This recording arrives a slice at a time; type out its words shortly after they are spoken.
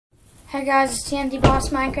Hey guys, it's TNT Boss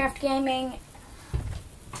Minecraft Gaming.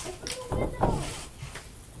 Oh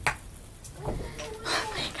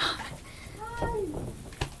my god.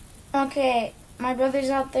 Okay, my brother's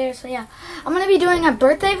out there, so yeah. I'm gonna be doing a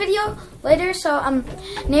birthday video later, so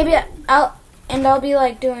maybe I'll be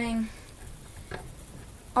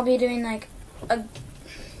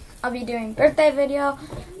doing birthday video,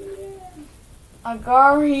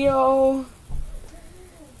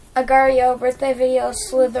 Agario birthday video,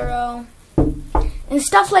 Slithero, and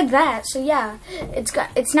stuff like that. So yeah,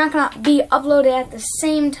 it's not gonna be uploaded at the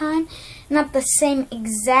same time, not the same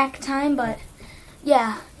exact time, but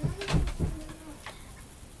yeah.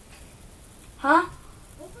 Huh?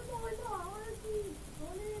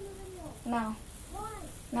 No.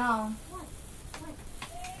 No.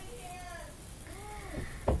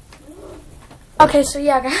 Okay, so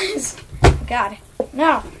yeah, guys. God,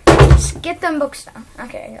 no. Just get them books down.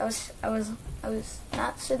 Okay, I was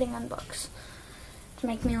not sitting on books to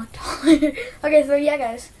make me look taller. Okay, so yeah,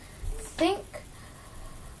 guys.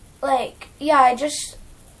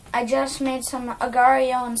 I just made some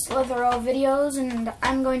Agario and Slithero videos, and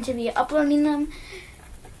I'm going to be uploading them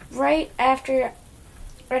right after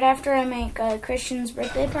I make Christian's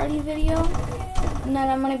birthday party video, and then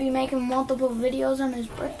I'm going to be making multiple videos on his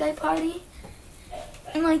birthday party,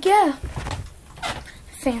 and yeah,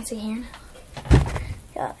 fancy hair now.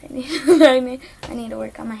 Yeah, I need to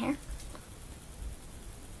work on my hair.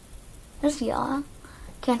 There's yellow.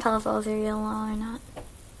 Can't tell if those are yellow or not.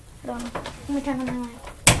 I don't know. Let me turn on my light.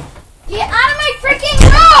 Get out of my freaking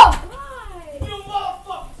room! You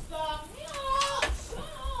motherfucker,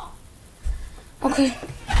 stop! Okay.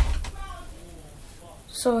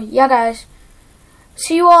 So, yeah, guys.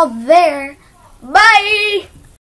 See you all there. Bye!